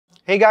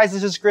Hey guys,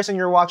 this is Chris and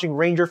you're watching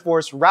Ranger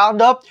Force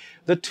Roundup,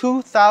 the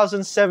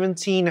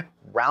 2017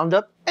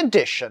 Roundup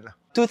edition.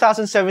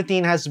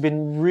 2017 has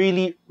been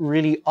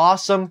really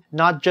awesome,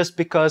 not just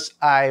because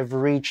I've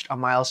reached a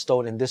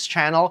milestone in this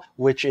channel,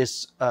 which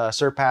is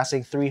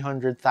surpassing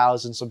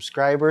 300,000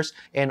 subscribers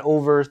and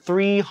over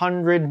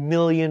 300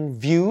 million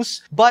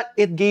views, but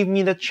it gave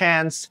me the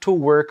chance to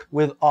work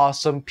with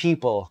awesome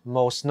people,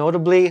 most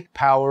notably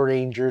Power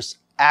Rangers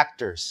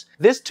actors.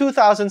 This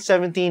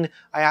 2017,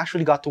 I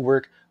actually got to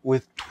work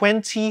with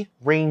 20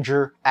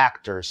 Ranger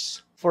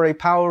actors. For a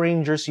Power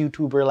Rangers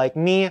YouTuber like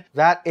me,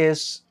 that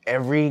is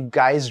every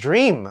guy's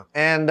dream.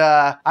 And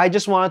I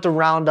just wanted to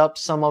round up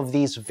some of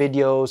these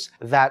videos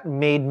that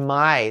made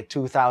my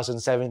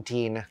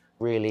 2017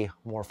 really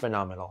more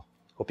phenomenal.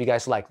 Hope you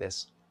guys like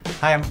this.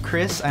 Hi, I'm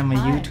Chris. I'm a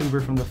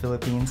YouTuber from the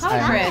Philippines.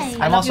 Hi, Chris.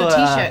 I'm also your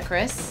t-shirt,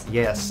 Chris.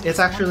 Yes, it's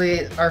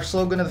actually, our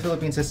slogan of the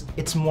Philippines is,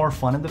 it's more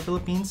fun in the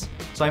Philippines.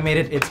 So I made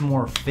it, it's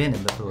more fin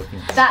in the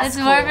Philippines. That's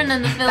cool. MORPHIN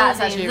in the Philippines. That's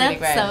actually really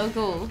great. So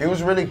cool. It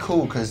was really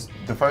cool because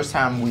the first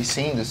time we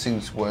seen the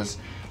suits was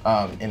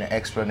in an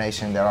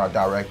explanation that our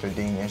director,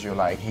 Dino,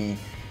 like he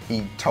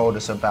told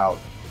us about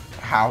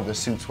how the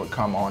suits would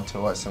come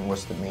onto us and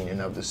what's the meaning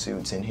of the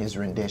suits in his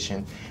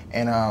rendition.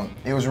 And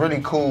it was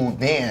really cool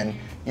then,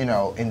 you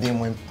know, and then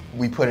when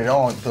we put it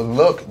on, the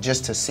look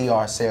just to see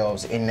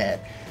ourselves in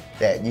that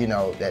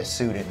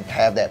suit and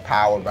have that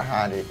power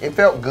behind it. It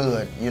felt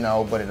good, you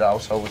know, but it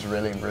also was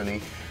really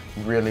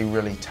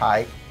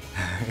tight.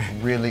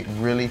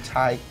 really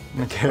tight.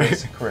 Okay.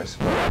 Chris,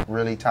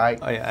 really tight.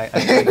 Oh yeah, I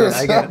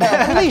get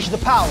it. Unleash the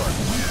power!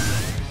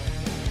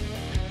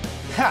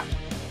 Ha!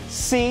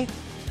 See?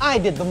 I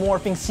did the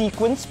morphing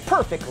sequence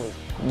perfectly.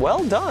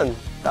 Well done.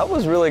 That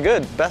was really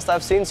good. Best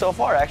I've seen so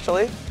far,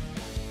 actually.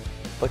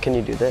 But can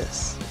you do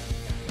this?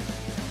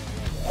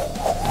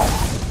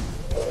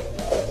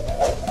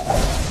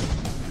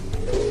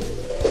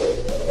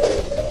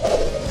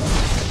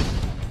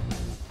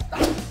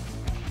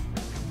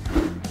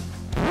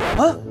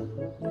 Huh?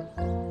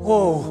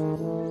 Whoa.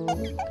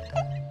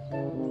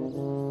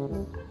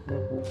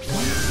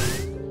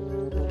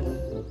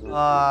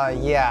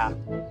 Yeah.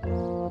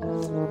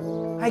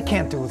 I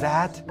can't do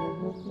that.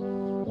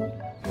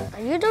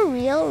 Are you the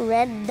real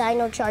red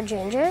Dino Charge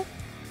Ranger?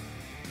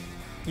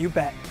 You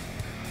bet.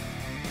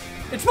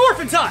 It's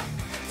morphin' time!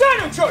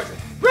 Dino Charger,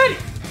 ready!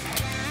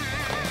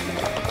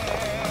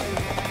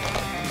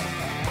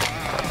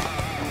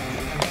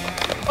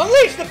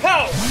 Unleash the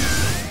power!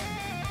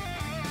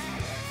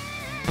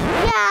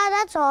 Yeah,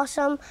 that's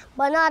awesome,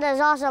 but not as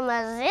awesome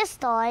as this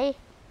toy.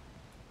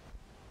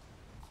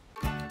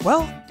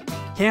 Well,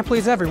 can't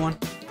please everyone.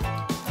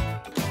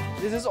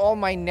 This is all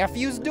my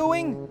nephew's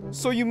doing?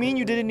 So you mean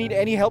you didn't need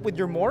any help with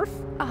your morph?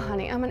 Oh,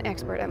 honey, I'm an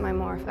expert at my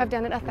morph. I've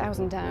done it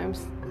 1,000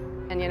 times.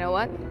 And you know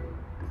what?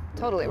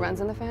 Totally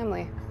runs in the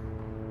family.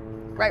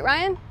 Right,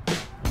 Ryan?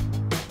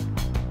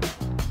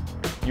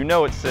 You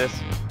know it, sis.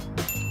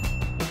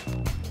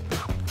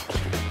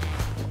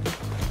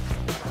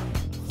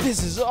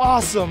 This is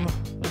awesome!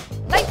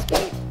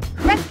 Lightspeed!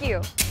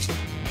 Rescue!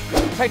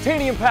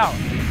 Titanium power.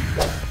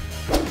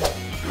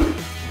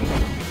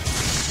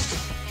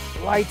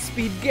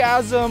 Lightspeed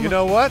gasm! You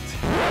know what?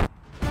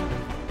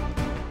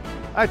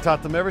 I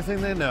taught them everything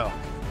they know.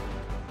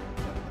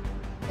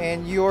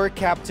 And you're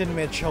Captain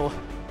Mitchell.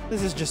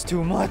 This is just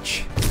too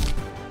much.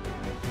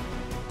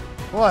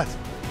 What?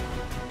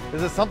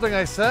 Is it something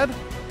I said?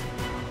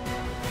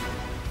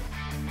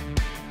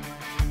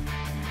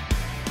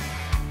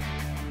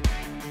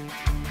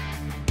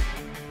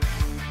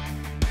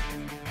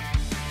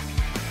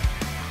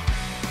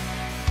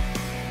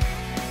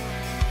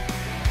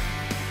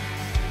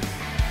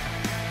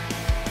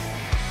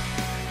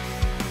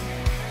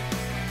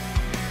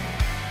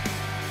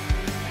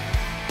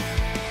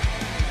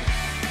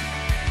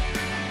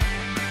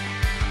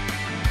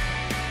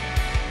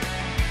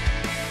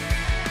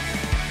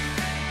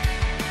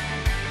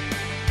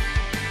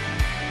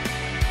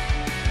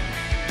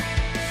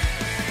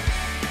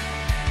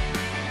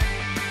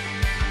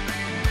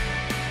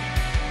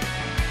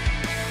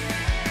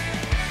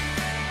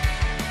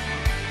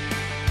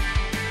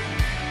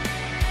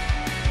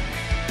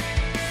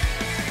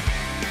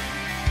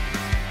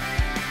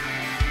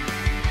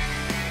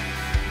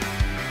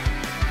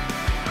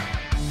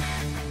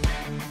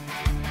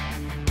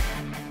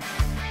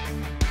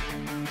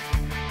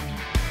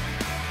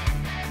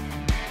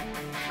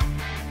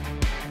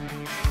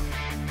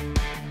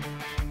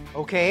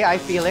 Okay, I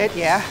feel it,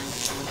 yeah.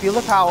 Feel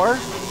the power.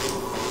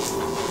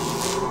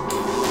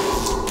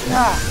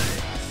 Ah.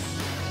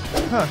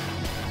 Huh.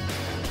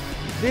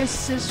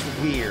 This is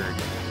weird.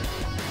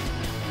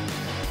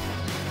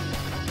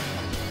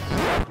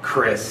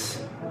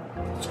 Chris,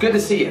 it's good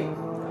to see you.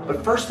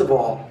 But first of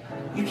all,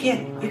 you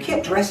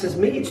can't dress as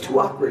me. It's too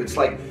awkward. It's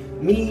like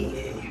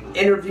me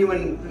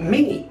interviewing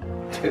me.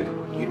 Dude,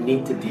 you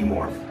need to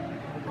demorph.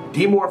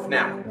 Demorph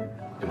now,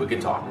 and we can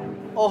talk.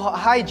 Oh,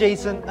 hi,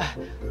 Jason.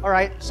 All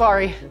right,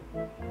 sorry.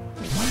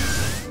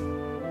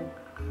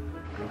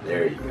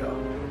 There you go.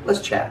 Let's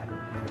chat.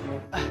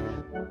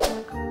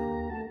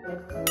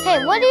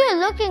 Hey, what are you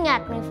looking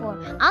at me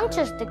for? I'm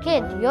just a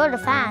kid. You're the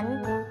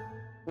fan.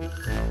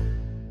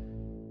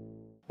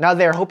 Now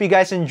there, hope you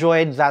guys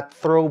enjoyed that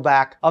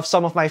throwback of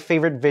some of my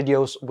favorite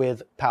videos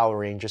with Power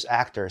Rangers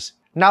actors.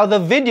 Now the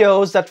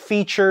videos that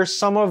feature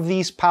some of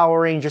these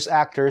Power Rangers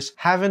actors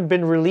haven't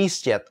been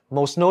released yet.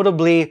 Most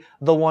notably,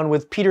 the one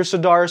with Peter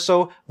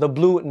Sudarso, the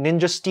Blue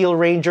Ninja Steel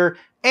Ranger,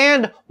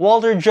 and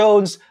Walter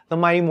Jones, the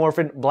Mighty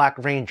Morphin Black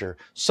Ranger.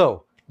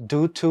 So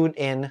do tune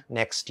in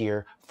next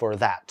year for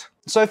that.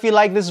 So if you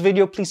like this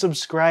video, please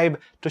subscribe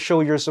to show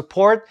your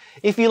support.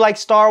 If you like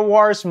Star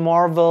Wars,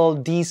 Marvel,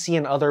 DC,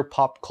 and other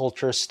pop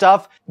culture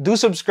stuff, do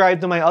subscribe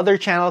to my other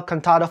channel,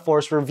 Cantada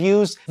Force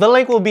Reviews. The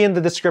link will be in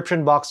the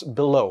description box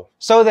below.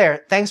 So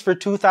there, thanks for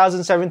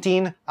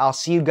 2017. I'll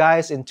see you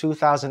guys in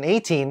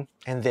 2018.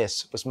 And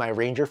this was my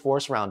Ranger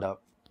Force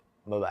Roundup.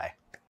 Bye-bye.